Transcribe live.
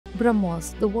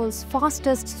BrahMos, the world's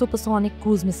fastest supersonic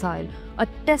cruise missile, a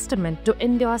testament to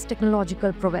India's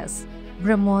technological prowess.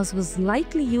 BrahMos was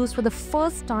likely used for the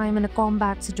first time in a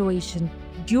combat situation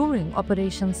during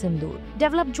Operation Sindoor.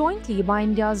 Developed jointly by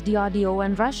India's DRDO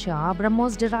and Russia,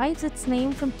 BrahMos derives its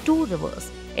name from two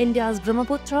rivers, India's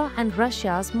Brahmaputra and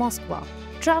Russia's Moskva.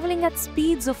 Traveling at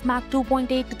speeds of Mach 2.8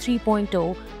 to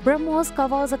 3.0, BrahMos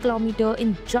covers a kilometer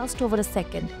in just over a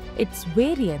second. Its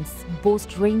variants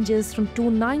boast ranges from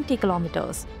 290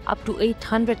 kilometers up to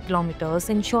 800 kilometers,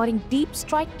 ensuring deep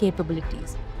strike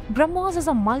capabilities. BrahMos is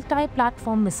a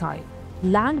multi-platform missile,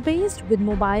 land-based with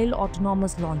mobile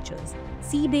autonomous launchers,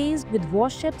 sea-based with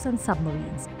warships and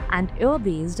submarines, and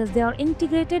air-based as they are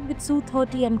integrated with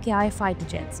Su-30 MKI fighter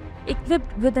jets.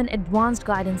 Equipped with an advanced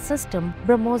guidance system,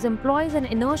 BrahMos employs an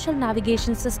inertial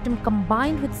navigation system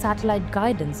combined with satellite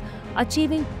guidance,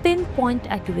 achieving pinpoint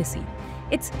accuracy.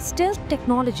 Its stealth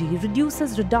technology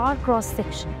reduces radar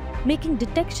cross-section, making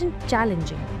detection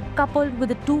challenging. Coupled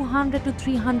with a 200 to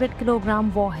 300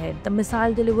 kilogram warhead, the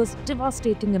missile delivers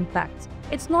devastating impacts.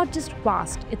 It's not just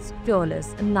fast, it's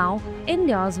fearless, and now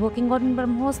India is working on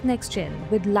BrahMos next gen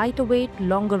with lighter weight,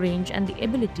 longer range, and the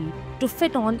ability to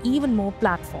fit on even more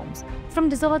platforms. From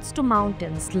deserts to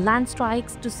mountains, land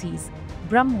strikes to seas,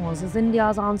 BrahMos is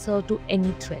India's answer to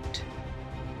any threat.